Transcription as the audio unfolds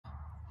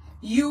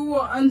You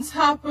were on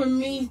top of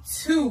me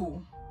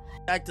too.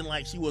 Acting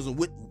like she wasn't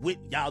with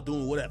y'all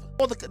doing whatever.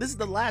 This is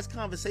the last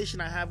conversation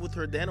I have with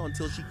her then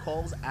until she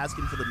calls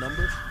asking for the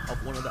number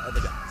of one of the other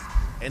guys.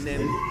 And then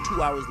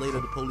 2 hours later,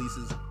 the police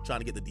is trying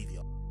to get the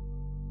DVR.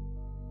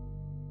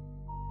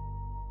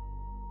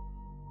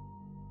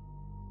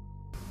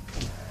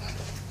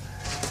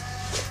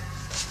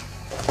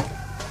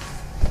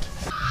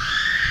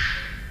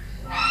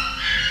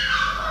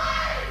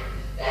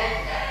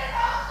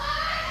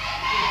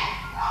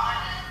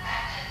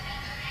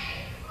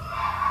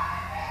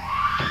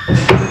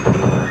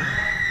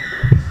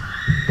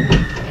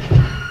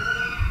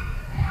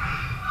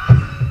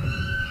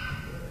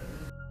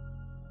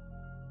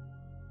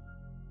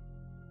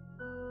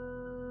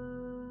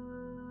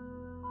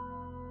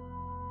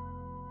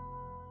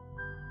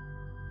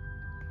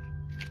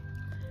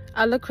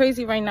 I look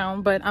crazy right now,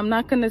 but I'm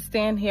not going to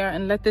stand here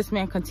and let this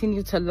man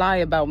continue to lie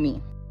about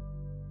me.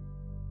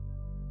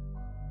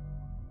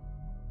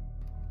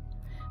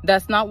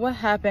 That's not what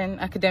happened,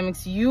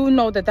 Academics. You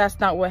know that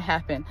that's not what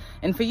happened.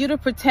 And for you to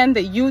pretend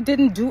that you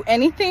didn't do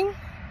anything,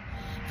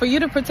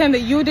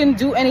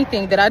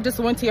 that I just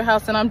went to your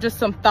house and I'm just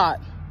some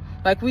thought,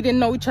 like we didn't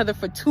know each other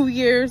for 2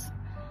 years.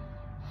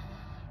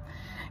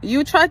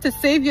 You tried to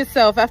save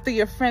yourself after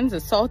your friends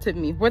assaulted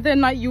me. Whether or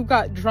not you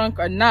got drunk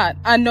or not,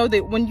 I know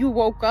that when you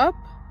woke up,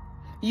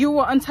 you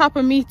were on top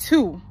of me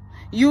too.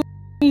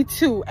 Me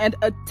too, and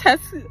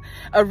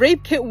a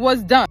rape kit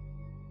was done.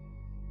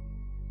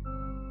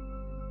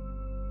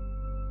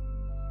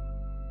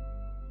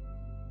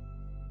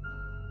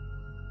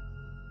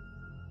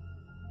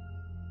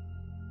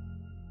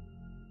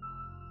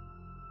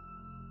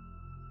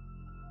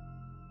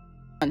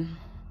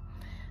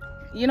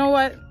 You know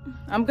what?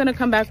 I'm gonna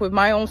come back with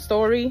my own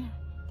story.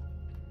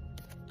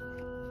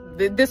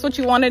 This what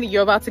you wanted,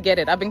 you're about to get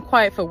it. I've been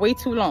quiet for way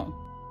too long.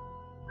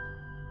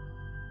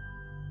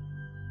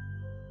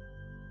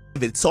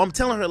 So I'm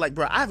telling her, like,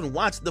 bro, I haven't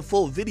watched the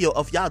full video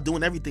of y'all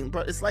doing everything,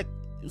 bro. It's like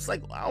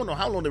I don't know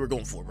how long they were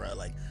going for, bro.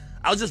 Like,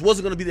 I just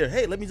wasn't gonna be there.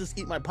 Hey, let me just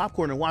eat my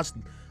popcorn and watch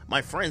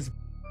my friends.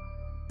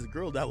 The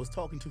girl that I was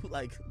talking to,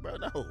 like, bro,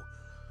 no.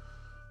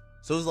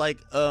 So it's like,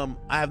 I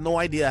have no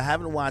idea. I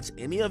haven't watched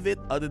any of it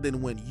other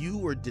than when you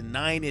were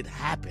denying it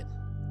happened.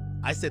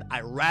 I said,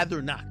 I'd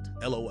rather not,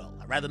 LOL.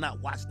 I'd rather not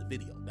watch the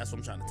video. That's what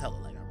I'm trying to tell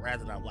her. Like, I'd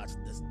rather not watch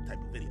this type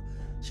of video.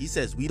 She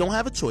says, we don't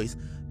have a choice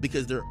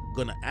because they're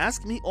going to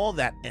ask me all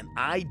that and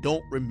I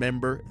don't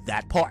remember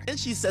that part. And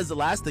she says the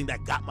last thing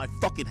that got my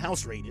fucking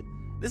house raided.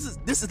 That's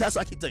what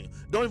I keep telling you.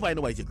 Don't invite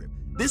nobody to your crib.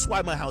 This is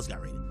why my house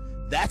got raided.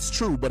 That's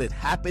true, but it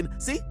happened.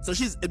 See? So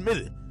she's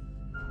admitted it.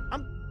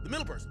 I'm the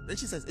middle person. Then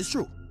she says, it's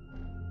true.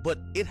 But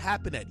it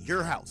happened at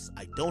your house.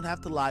 I don't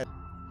have to lie.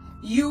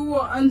 You were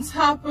on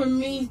top of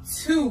me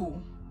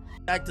too.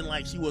 Acting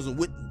like she wasn't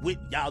with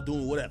y'all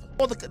doing whatever.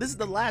 This is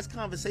the last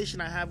conversation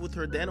I have with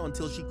her then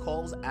until she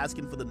calls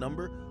asking for the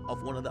number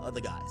of one of the other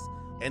guys.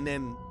 And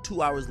then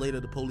 2 hours later,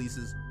 the police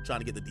is trying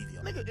to get the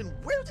DVR. Nigga, and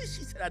where did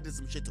she say I did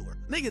some shit to her?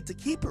 Nigga, to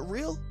keep it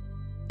real,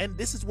 and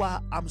this is why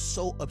I'm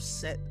so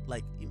upset.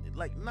 Like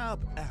not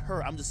at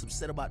her, I'm just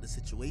upset about the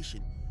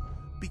situation.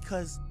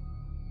 Because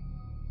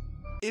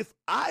if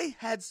I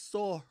had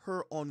saw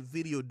her on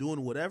video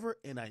doing whatever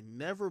and I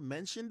never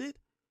mentioned it,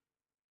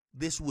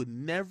 this would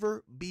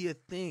never be a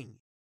thing.